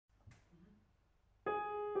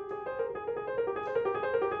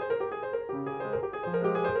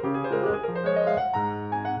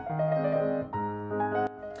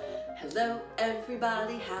Hello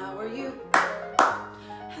everybody, how are you?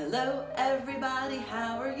 Hello everybody,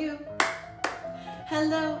 how are you?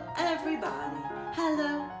 Hello everybody,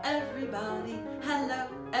 hello everybody, hello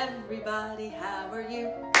everybody, how are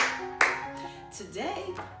you? Today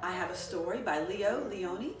I have a story by Leo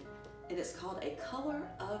Lionni, and it's called A Color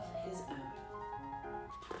of His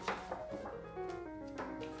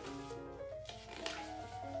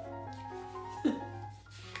Own.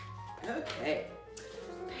 Okay.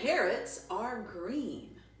 Parrots are green.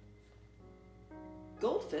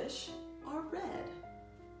 Goldfish are red.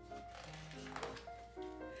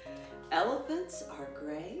 Elephants are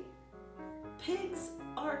gray. Pigs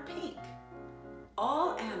are pink.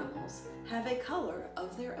 All animals have a color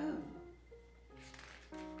of their own.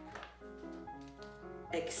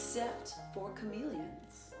 Except for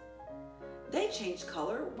chameleons. They change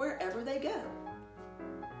color wherever they go.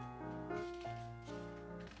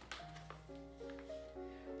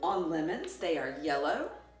 On lemons, they are yellow.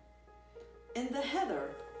 In the heather,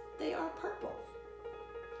 they are purple.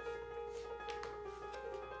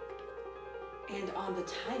 And on the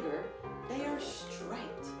tiger, they are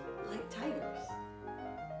striped like tigers.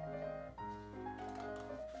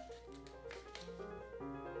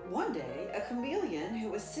 One day, a chameleon who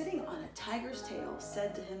was sitting on a tiger's tail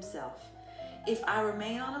said to himself, "If I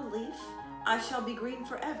remain on a leaf, I shall be green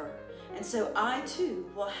forever, and so I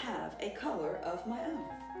too will have a color of my own."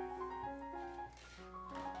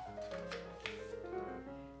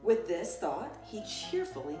 With this thought, he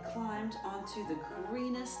cheerfully climbed onto the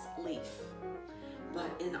greenest leaf. But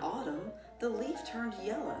in autumn, the leaf turned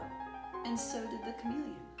yellow, and so did the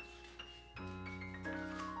chameleon.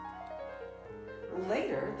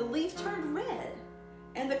 Later, the leaf turned red,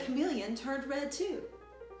 and the chameleon turned red too.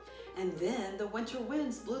 And then the winter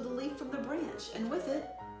winds blew the leaf from the branch, and with it,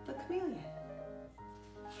 the chameleon.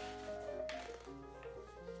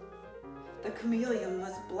 The chameleon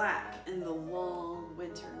was black in the long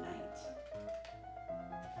winter night.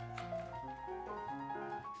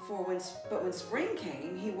 But when spring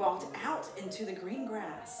came, he walked out into the green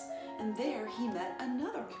grass, and there he met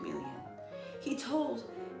another chameleon. He told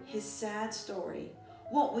his sad story.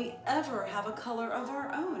 "Won't we ever have a color of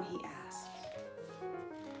our own?" he asked.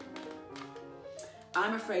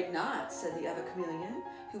 "I'm afraid not," said the other chameleon,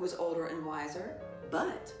 who was older and wiser.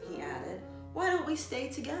 "But," he added, "why don't we stay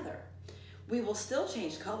together? We will still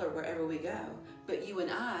change color wherever we go, but you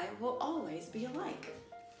and I will always be alike."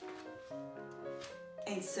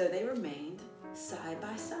 And so they remained side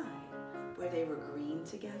by side, where they were green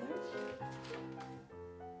together,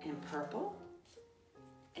 and purple,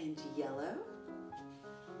 and yellow,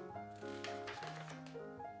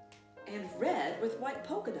 and red with white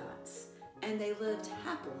polka dots, and they lived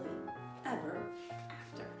happily ever after.